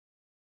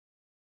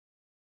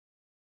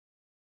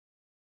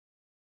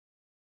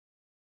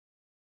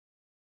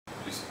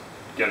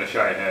going to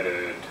show you how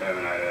to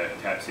terminate a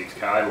CAT6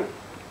 cable.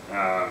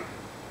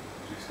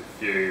 Just a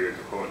few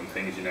important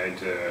things you need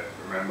to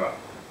remember.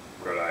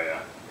 We've got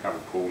a couple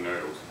pull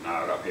noodles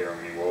nailed up here on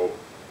the wall.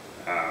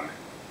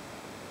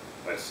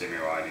 That's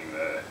simulating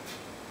the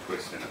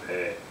twist in a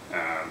pair,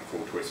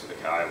 full twist of the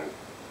cable.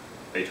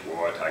 Each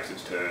wire takes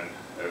its turn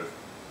of,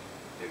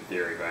 in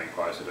theory, being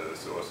closer to the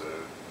source of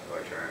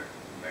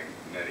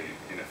electromagnetic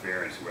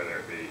interference, whether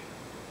it be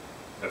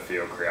a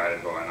field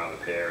created by another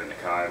pair in the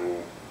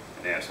cable,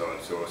 an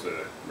outside source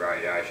of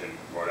radiation,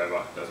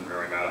 whatever, doesn't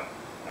really matter.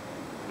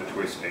 The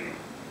twisting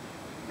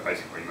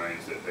basically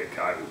means that the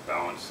cable's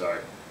balanced, so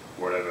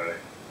whatever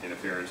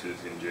interference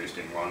is induced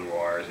in one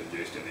wire is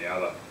induced in the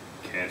other,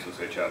 cancels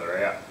each other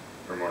out.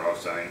 From what I've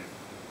seen,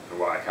 the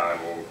way a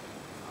cable will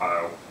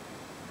fail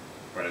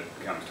when it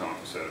comes time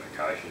for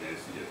certification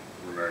is you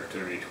remove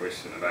too many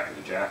twists in the back of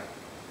the jack,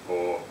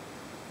 or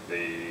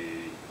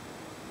the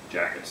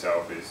jack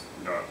itself is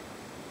not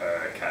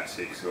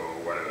CAT6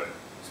 or whatever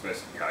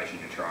specification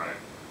you're trying to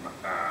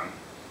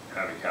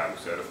have your cable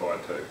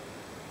certified to.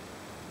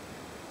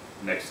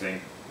 Next thing,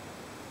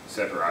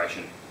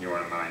 separation. You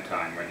want to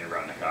maintain when you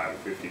run the cable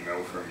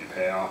 50mm from your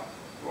power,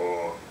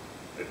 or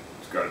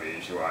it's got to be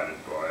insulated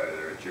by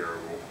either a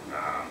durable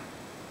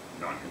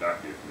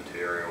non-conductive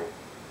material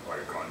like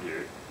a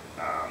conduit,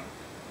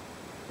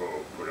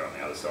 or put it on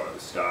the other side of the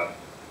stud,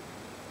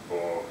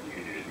 or you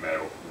can use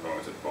metal as long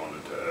as it's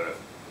bonded to earth.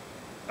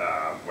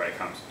 When it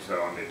comes to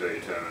time to do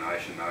your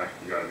termination though,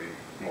 you've got to be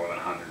more than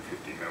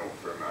 150mm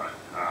from a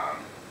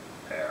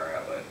power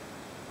outlet.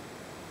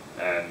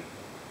 And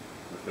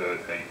the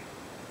third thing,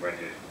 when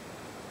you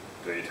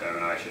do your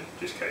termination,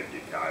 just keep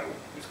your cable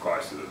as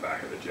close to the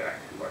back of the jack,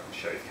 like the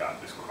sheath cut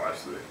as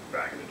close to the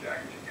back of the jack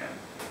as you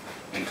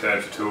can. In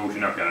terms of tools,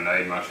 you're not going to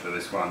need much for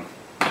this one.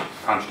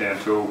 Punch down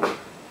tool,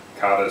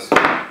 cutters,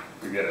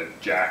 you get a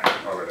jack,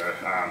 I've got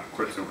a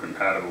Quetzal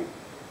compatible,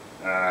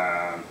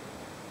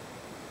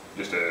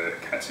 just a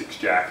CAT6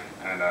 jack,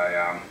 and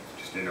a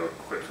just into a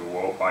Quetzal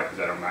wall plate, because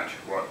that'll match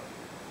what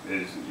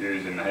is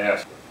used in the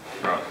house.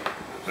 Right,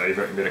 so you've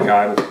got your bit of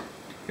cable,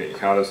 get your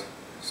cutters,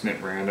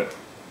 snip around it.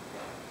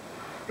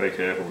 Be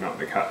careful not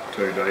to cut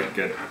too deep,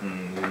 get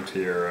into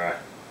your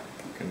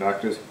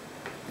conductors.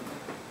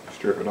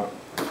 Strip it up.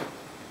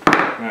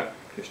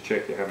 Just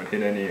check you haven't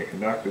hit any of your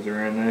conductors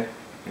around there.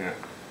 Yeah,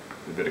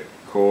 there's a bit of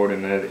cord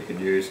in there that you can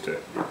use to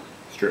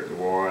strip the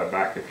wire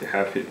back if you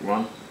have hit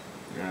one.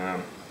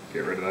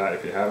 Get rid of that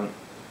if you haven't.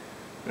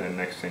 Then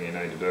next thing you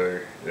need to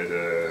do, there's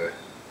a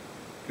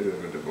bit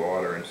of a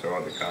divider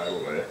inside the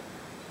cable there,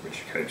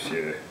 which keeps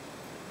your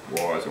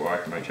wires away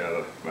from each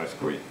other.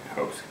 Basically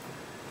helps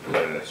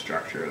the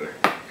structure of the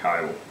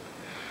cable.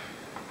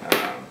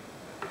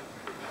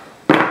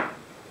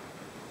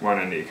 One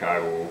end of your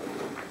cable will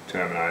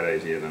terminate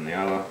easier than the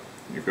other.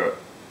 You've got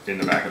in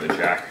the back of the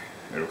jack,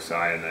 it'll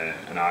say in there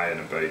an A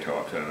and a B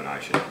type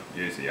termination.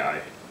 Use the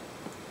A.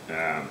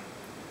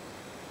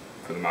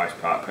 For the most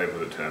part, people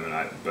that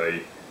terminate the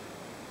B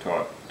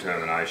type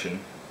termination,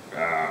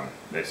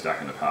 they're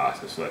stuck in the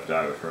past. It's left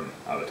over from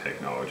other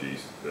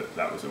technologies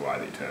that was the way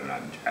they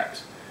terminated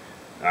jacks.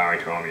 The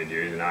only time you'd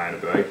use an A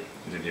and a B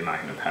is if you're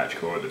making a patch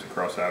cord that's a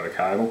crossover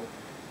cable,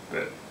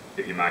 but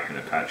if you're making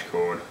a patch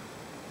cord,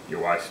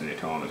 you're wasting your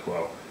time as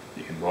well.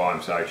 You can buy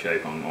them so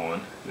cheap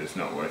online that it's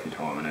not worth your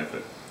time and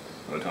effort.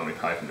 By the time you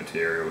pay for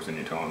materials and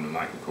your time to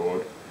make the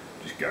cord,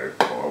 just go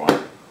buy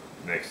one.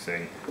 Next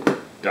thing,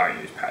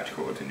 don't use patch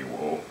cords in your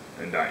wall,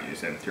 and don't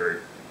use them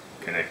through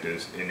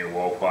connectors in your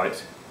wall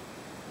plates.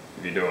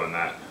 If you're doing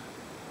that,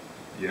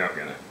 you're not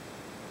gonna,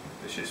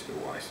 it's just a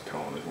waste of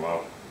time as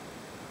well.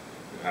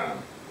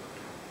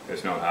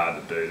 It's not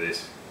hard to do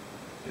this,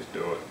 just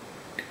do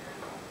it.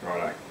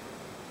 Righto.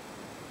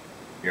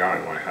 You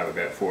only want to have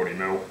about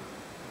 40mm,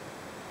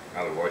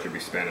 otherwise you'll be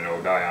spending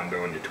all day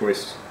undoing your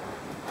twists.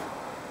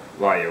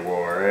 Lay your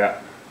wire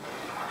out,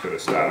 sort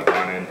of start at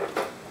one end,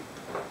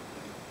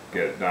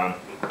 get it done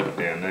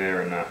down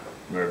there, and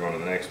move on to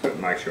the next, but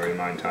make sure you're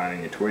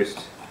maintaining your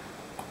twists.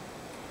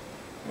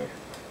 Yeah.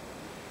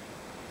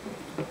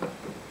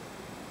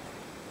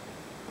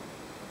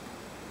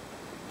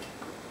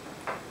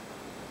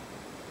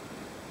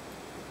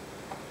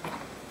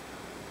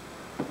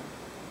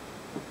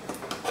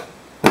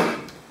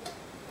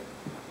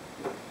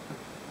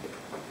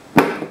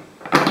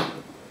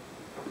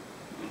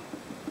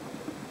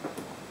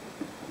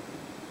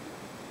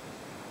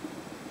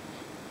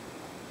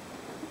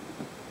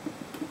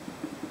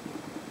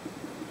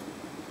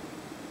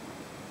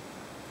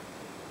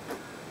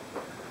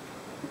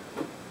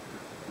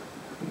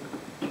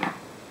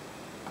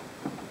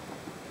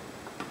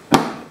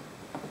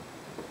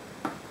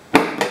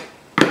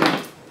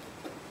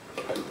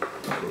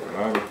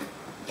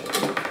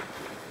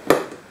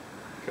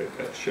 Keep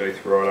that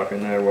sheath right up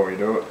in there while you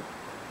do it.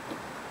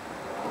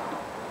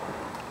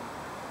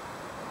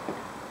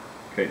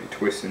 Keep your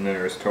twists in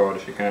there as tight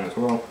as you can as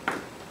well.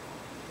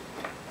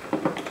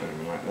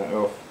 Terminate that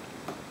off.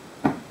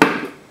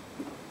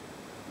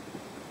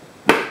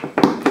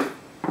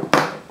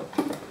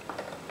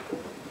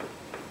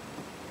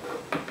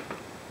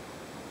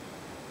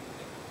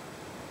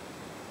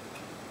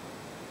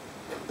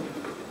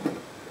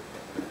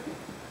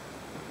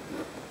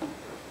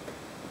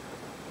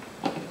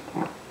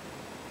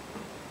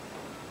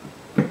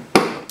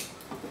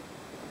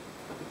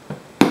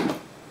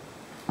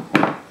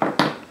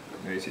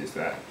 easy as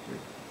that.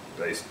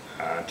 These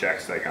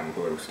jacks, they come with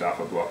a little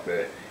stuffer block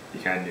there. You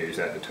can use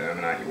that to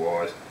terminate your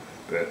wires,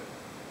 but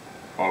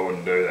I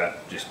wouldn't do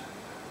that just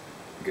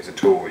because the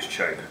tool is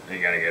cheap and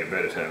you're going to get a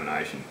better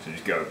termination, so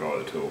just go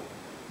buy the tool.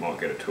 Might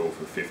get a tool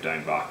for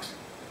 15 bucks.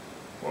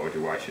 Why would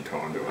you waste your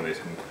time doing this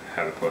and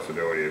have a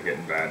possibility of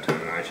getting bad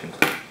terminations?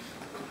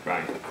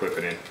 Bang, clip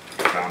it in,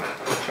 done,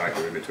 shake a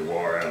little bit of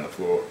wire out on the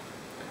floor,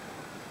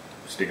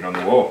 stick it on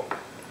the wall.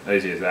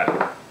 Easy as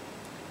that.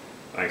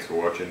 Thanks for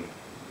watching.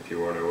 If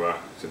you want to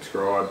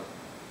subscribe,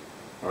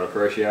 I'd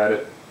appreciate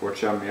it.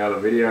 Watch some of the other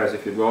videos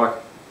if you'd like.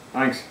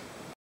 Thanks.